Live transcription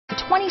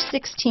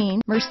2016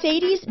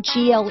 Mercedes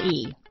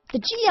GLE. The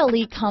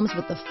GLE comes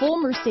with the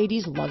full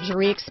Mercedes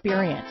luxury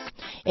experience.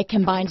 It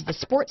combines the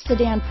sports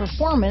sedan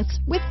performance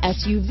with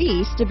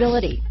SUV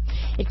stability.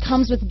 It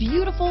comes with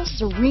beautiful,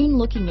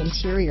 serene-looking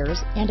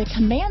interiors and a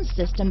command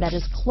system that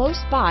is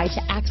close by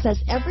to access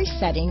every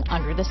setting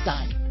under the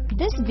sun.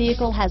 This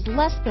vehicle has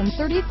less than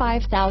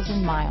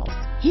 35,000 miles.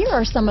 Here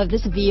are some of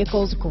this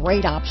vehicle's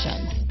great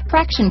options: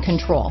 traction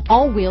control,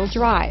 all-wheel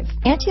drive,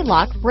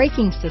 anti-lock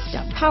braking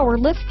system, power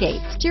liftgate,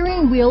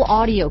 steering wheel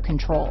audio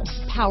controls,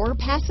 power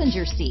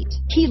passenger seat,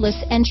 keyless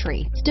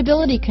entry,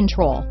 stability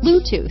control,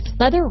 Bluetooth,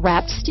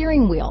 leather-wrapped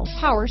steering wheel,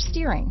 power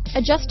steering,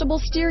 adjustable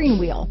steering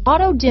wheel,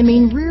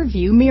 auto-dimming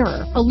rear-view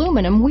mirror,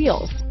 aluminum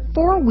wheels,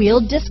 four-wheel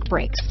disc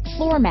brakes,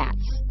 floor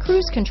mats,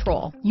 cruise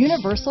control,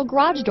 universal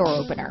garage door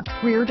opener,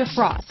 rear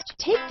defrost.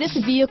 Take this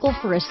vehicle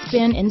for a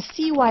spin and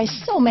see why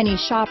so many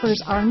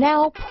shoppers are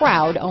now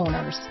proud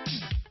owners.